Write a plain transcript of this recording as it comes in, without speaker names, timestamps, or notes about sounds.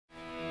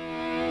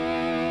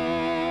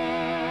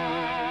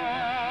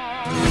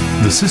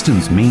The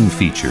system's main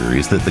feature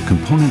is that the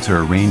components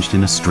are arranged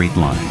in a straight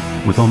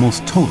line, with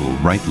almost total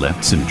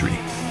right-left symmetry.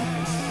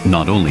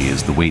 Not only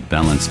is the weight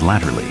balanced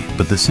laterally,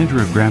 but the center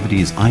of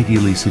gravity is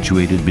ideally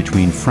situated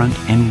between front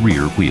and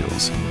rear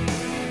wheels.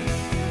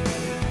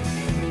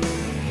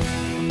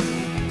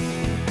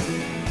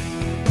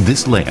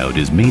 This layout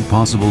is made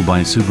possible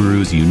by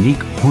Subaru's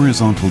unique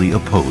horizontally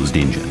opposed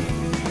engine.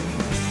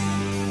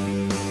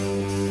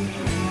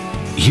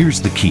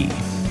 Here's the key.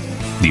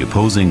 The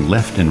opposing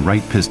left and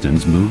right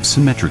pistons move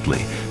symmetrically,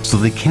 so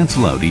they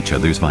cancel out each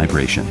other's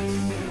vibration.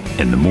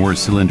 And the more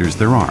cylinders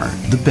there are,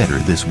 the better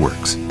this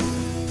works.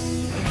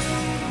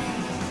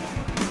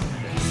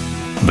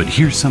 But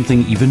here's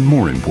something even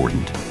more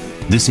important.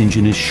 This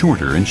engine is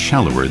shorter and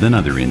shallower than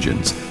other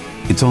engines.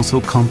 It's also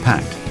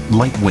compact,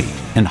 lightweight,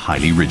 and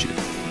highly rigid.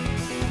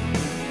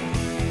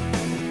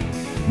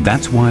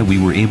 That's why we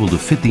were able to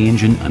fit the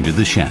engine under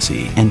the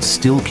chassis and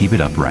still keep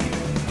it upright.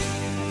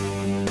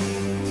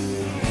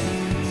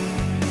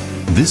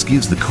 This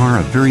gives the car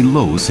a very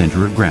low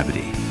center of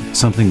gravity,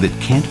 something that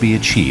can't be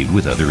achieved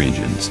with other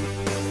engines.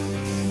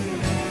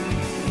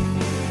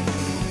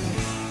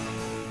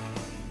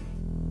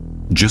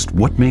 Just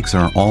what makes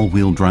our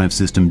all-wheel drive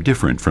system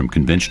different from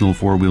conventional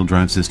four-wheel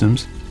drive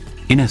systems?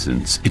 In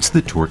essence, it's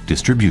the torque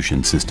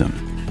distribution system.